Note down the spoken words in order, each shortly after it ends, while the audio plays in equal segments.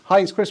Hi,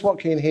 it's Chris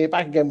Watkin here,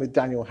 back again with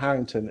Daniel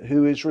Harrington,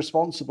 who is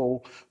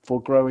responsible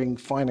for growing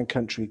Fine &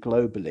 Country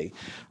globally.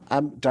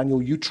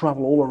 Daniel, you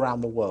travel all around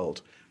the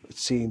world,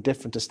 seeing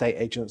different estate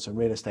agents and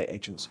real estate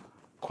agents.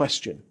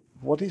 Question,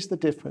 what is the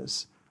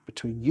difference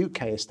between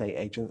UK estate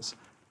agents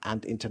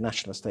and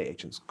international estate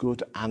agents,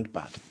 good and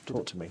bad?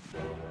 Talk to me.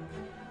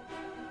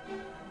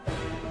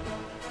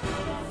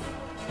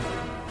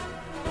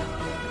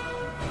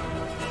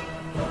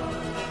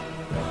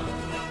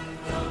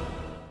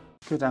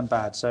 Good and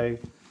bad.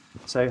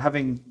 So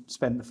having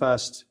spent the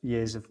first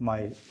years of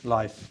my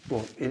life,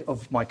 or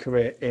of my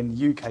career in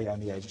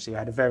UK-only agency, I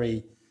had a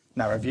very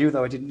narrow view,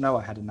 though I didn't know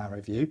I had a narrow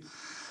view.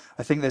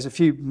 I think there's a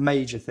few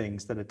major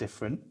things that are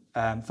different.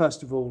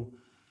 First of all,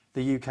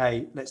 the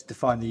UK, let's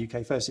define the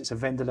UK first. It's a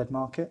vendor-led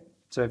market,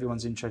 so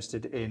everyone's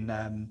interested in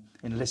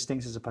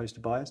listings as opposed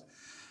to buyers.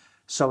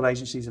 Sole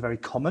agencies are very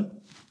common,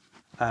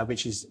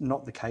 which is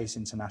not the case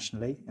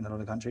internationally in a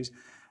lot of countries,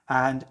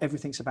 and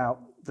everything's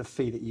about the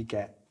fee that you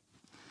get.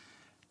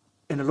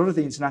 In a lot of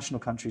the international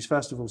countries,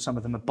 first of all, some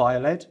of them are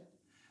buyer-led.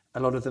 A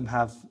lot of them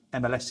have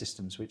MLS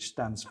systems, which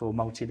stands for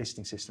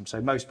multi-listing system. So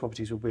most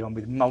properties will be on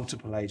with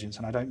multiple agents,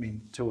 and I don't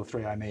mean 2 or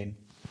 3, I mean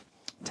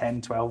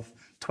 10, 12,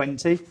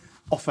 20,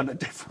 often at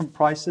different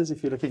prices,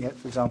 if you're looking at,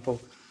 for example,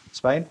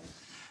 Spain.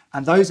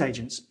 And those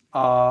agents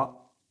are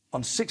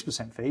on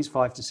 6% fees,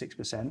 5 to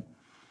 6%,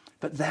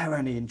 but they're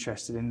only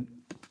interested in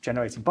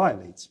generating buyer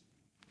leads.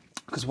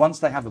 Because once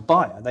they have a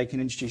buyer, they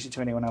can introduce it to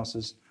anyone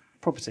else's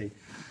property.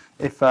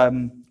 If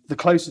the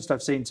closest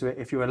I've seen to it,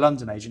 if you're a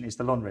London agent, is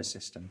the Lonres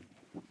system.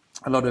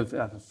 A lot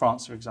of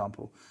France, for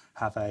example,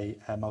 have a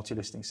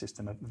multi-listing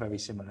system very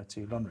similar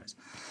to Lonres.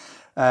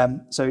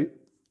 So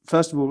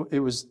first of all, it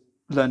was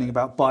learning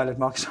about buyer-led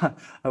markets.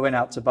 I went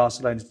out to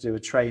Barcelona to do a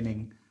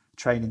training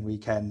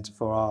weekend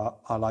for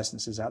our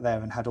licenses out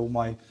there, and had all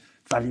my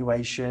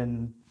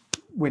valuation,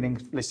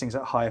 winning listings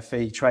at higher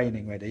fee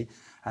training ready,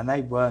 and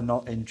they were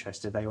not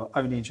interested. They were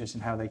only interested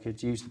in how they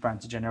could use the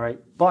brand to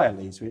generate buyer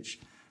leads, which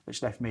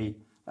left me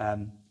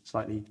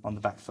slightly on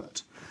the back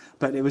foot.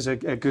 But it was a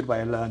good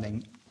way of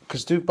learning.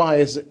 Because do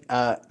buyers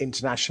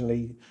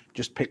internationally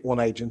just pick one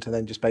agent and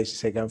then just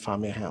basically say, go and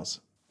find me a house?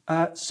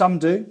 Some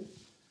do,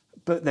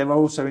 but there are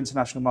also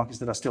international markets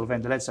that are still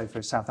vendor-led. So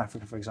for South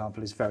Africa, for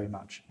example, is very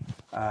much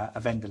a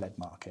vendor-led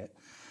market.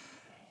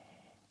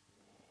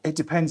 It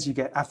depends. You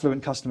get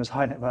affluent customers,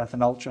 high net worth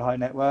and ultra high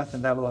net worth,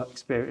 and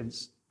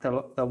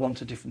they'll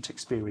want a different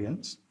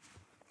experience.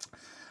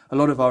 A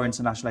lot of our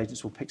international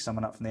agents will pick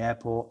someone up from the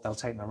airport, they'll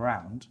take them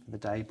around for the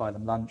day, buy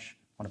them lunch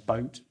on a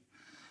boat.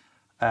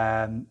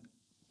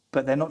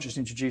 But they're not just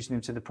introducing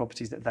them to the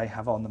properties that they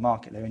have on the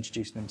market, they're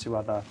introducing them to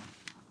other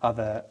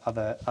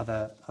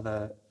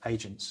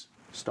agents'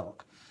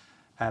 stock,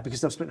 because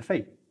they'll split the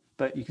fee.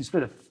 But you can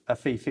split a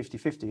fee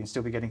 50-50 and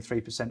still be getting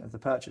 3% of the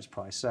purchase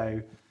price.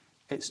 So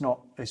it's not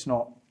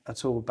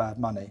at all bad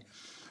money.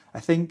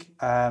 I think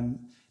the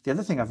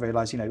other thing I've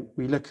realised,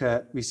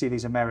 we see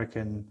these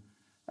American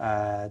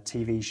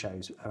TV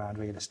shows around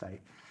real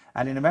estate.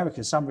 And in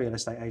America, some real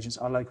estate agents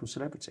are local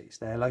celebrities.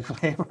 They're local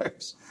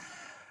heroes.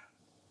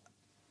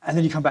 And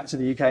then you come back to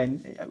the UK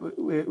and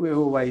we're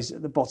always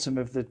at the bottom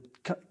of the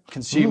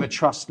consumer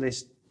trust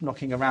list,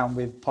 knocking around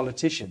with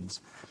politicians.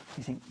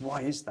 You think,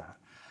 why is that?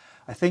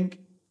 I think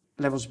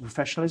levels of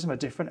professionalism are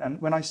different. And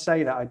when I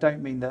say that, I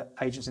don't mean that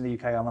agents in the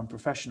UK are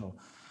unprofessional.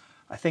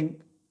 I think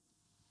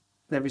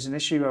there is an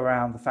issue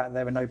around the fact that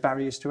there are no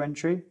barriers to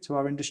entry to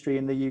our industry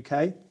in the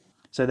UK.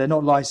 So there's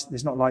not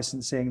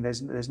licensing,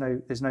 there's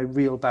no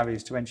real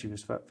barriers to entry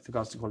with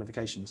regards to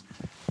qualifications.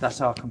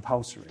 That are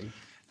compulsory.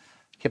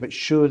 Yeah, but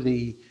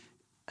surely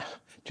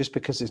just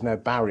because there's no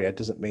barrier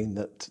doesn't mean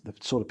that the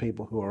sort of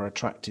people who are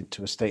attracted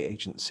to a estate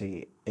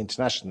agency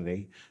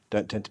internationally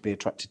don't tend to be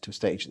attracted to a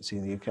estate agency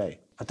in the UK.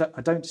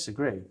 I don't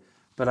disagree,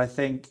 but I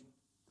think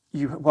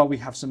while we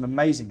have some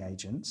amazing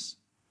agents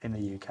in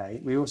the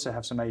UK, we also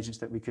have some agents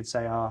that we could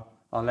say are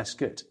less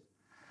good.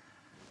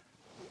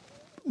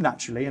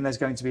 Naturally, and there's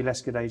going to be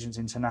less good agents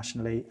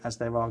internationally as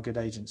there are good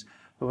agents.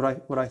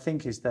 But what I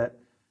think is that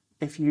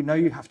if you know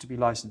you have to be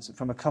licensed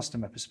from a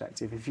customer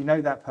perspective, if you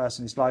know that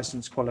person is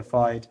licensed,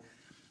 qualified,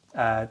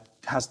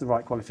 has the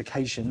right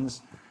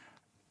qualifications,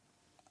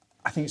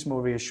 I think it's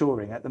more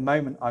reassuring. At the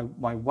moment,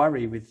 my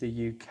worry with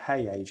the UK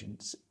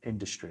agents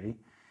industry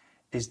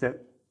is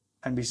that,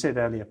 and we said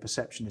earlier,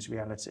 perception is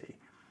reality.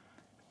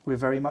 We're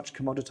very much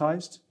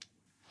commoditized.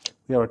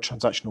 We are a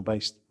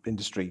transactional-based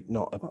industry,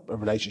 not a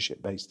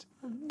relationship-based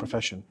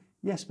profession.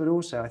 Yes, but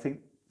also I think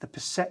the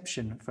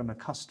perception from a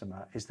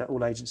customer is that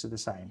all agents are the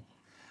same.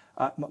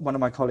 One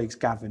of my colleagues,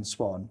 Gavin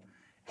Swan,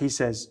 he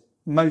says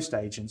most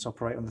agents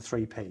operate on the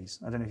 3 Ps.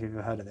 I don't know if you've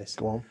ever heard of this.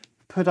 Go on.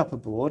 Put up a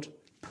board,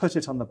 put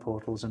it on the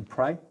portals and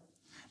pray.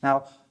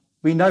 Now,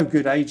 we know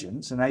good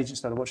agents, and agents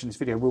that are watching this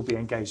video will be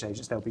engaged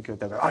agents. They'll be good.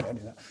 They'll go, I don't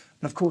do that.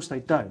 And of course they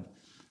don't.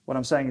 What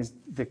I'm saying is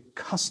the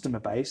customer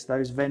base,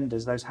 those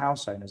vendors, those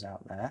house owners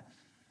out there,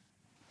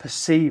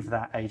 perceive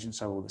that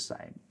agents are all the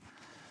same.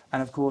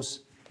 And of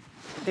course,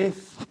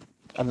 if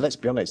And let's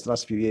be honest, the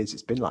last few years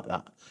it's been like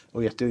that.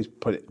 All you have to do is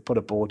put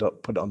a board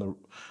up, put it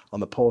on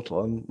the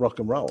portal, and rock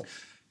and roll.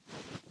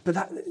 But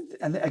that,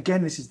 and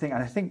again, this is the thing,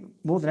 and I think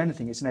more than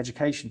anything, it's an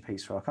education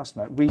piece for our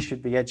customer. We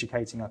should be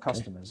educating our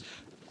customers.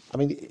 I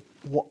mean,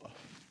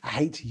 I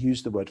hate to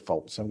use the word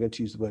fault, so I'm going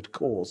to use the word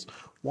cause.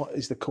 What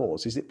is the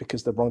cause? Is it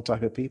because the wrong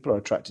type of people are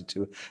attracted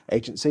to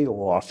agency,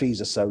 or our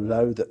fees are so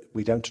low that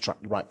we don't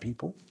attract the right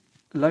people?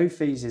 Low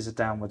fees is a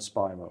downward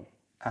spiral,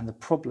 and the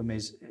problem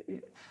is,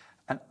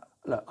 and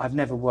look, I've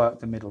never worked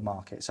the middle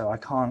market, so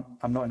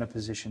I'm not in a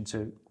position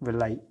to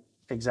relate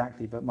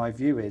exactly, but my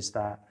view is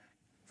that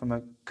from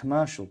a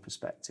commercial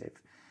perspective,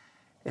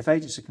 if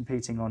agents are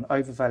competing on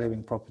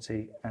overvaluing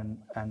property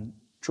and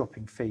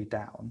dropping fee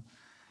down,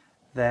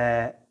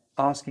 they're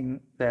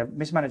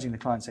mismanaging the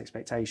client's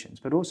expectations,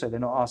 but also they're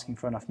not asking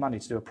for enough money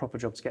to do a proper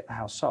job to get the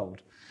house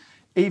sold.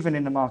 Even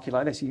in a market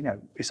like this,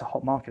 it's a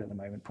hot market at the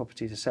moment.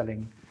 Properties are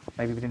selling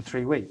maybe within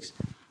 3 weeks.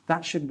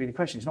 That shouldn't be the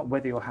question. It's not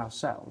whether your house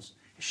sells.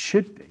 It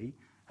should be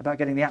about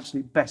getting the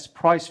absolute best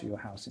price for your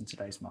house in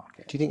today's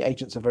market. Do you think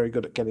agents are very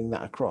good at getting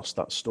that across,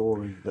 that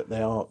story, that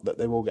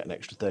they will get an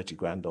extra 30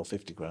 grand or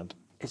 50 grand?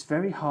 It's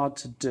very hard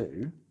to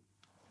do,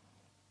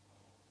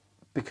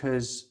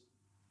 because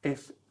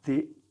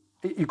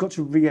you've got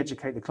to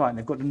re-educate the client.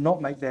 They've got to not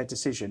make their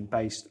decision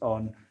based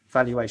on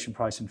valuation,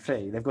 price and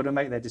fee. They've got to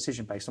make their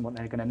decision based on what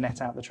they're going to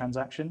net out the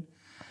transaction.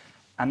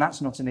 And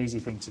that's not an easy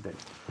thing to do.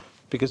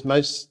 Because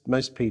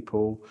most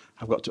people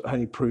have got to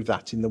only prove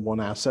that in the 1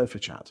 hour sofa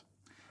chat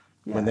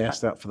when they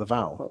asked out for the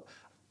val.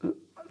 Well,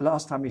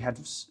 last time we had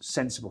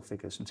sensible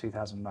figures from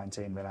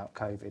 2019 without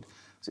COVID,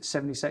 was it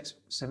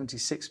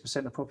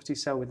 76% of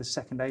properties sell with a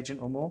second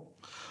agent or more?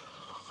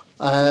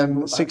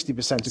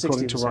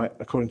 60%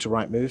 according to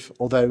Rightmove.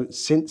 Although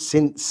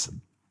since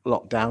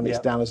lockdown, it's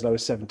down as low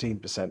as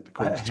 17%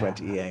 according to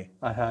 20EA.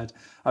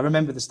 I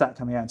remember the stat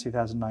coming out in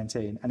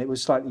 2019, and it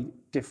was slightly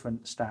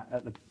different stat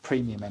at the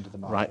premium end of the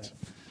market. Right.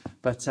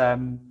 But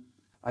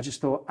I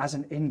just thought, as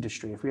an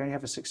industry, if we only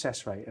have a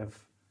success rate of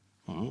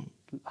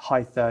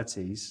high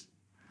 30s,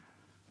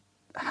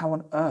 how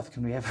on earth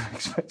can we ever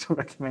expect a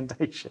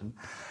recommendation?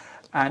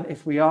 And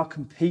if we are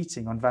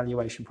competing on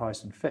valuation,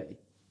 price and fee,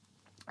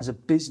 as a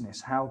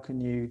business, how can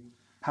you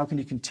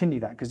continue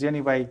that? Because the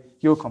only way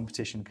your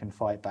competition can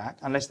fight back,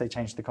 unless they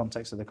change the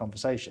context of the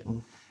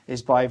conversation,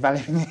 is by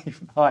valuing it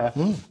even higher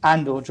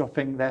and or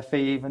dropping their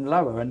fee even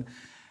lower. And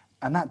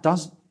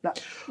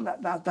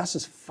that's a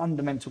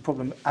fundamental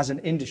problem as an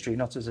industry,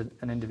 not as an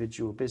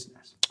individual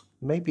business.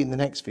 Maybe in the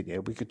next video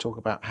we could talk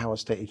about how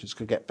estate agents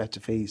could get better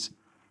fees.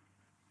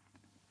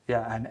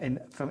 Yeah, and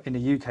in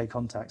a UK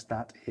context,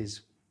 that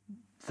is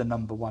the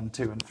number 1,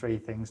 2 and 3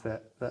 things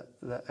that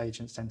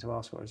agents tend to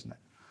ask for, isn't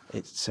it?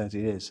 It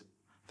certainly is.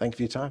 Thank you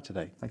for your time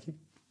today. Thank you.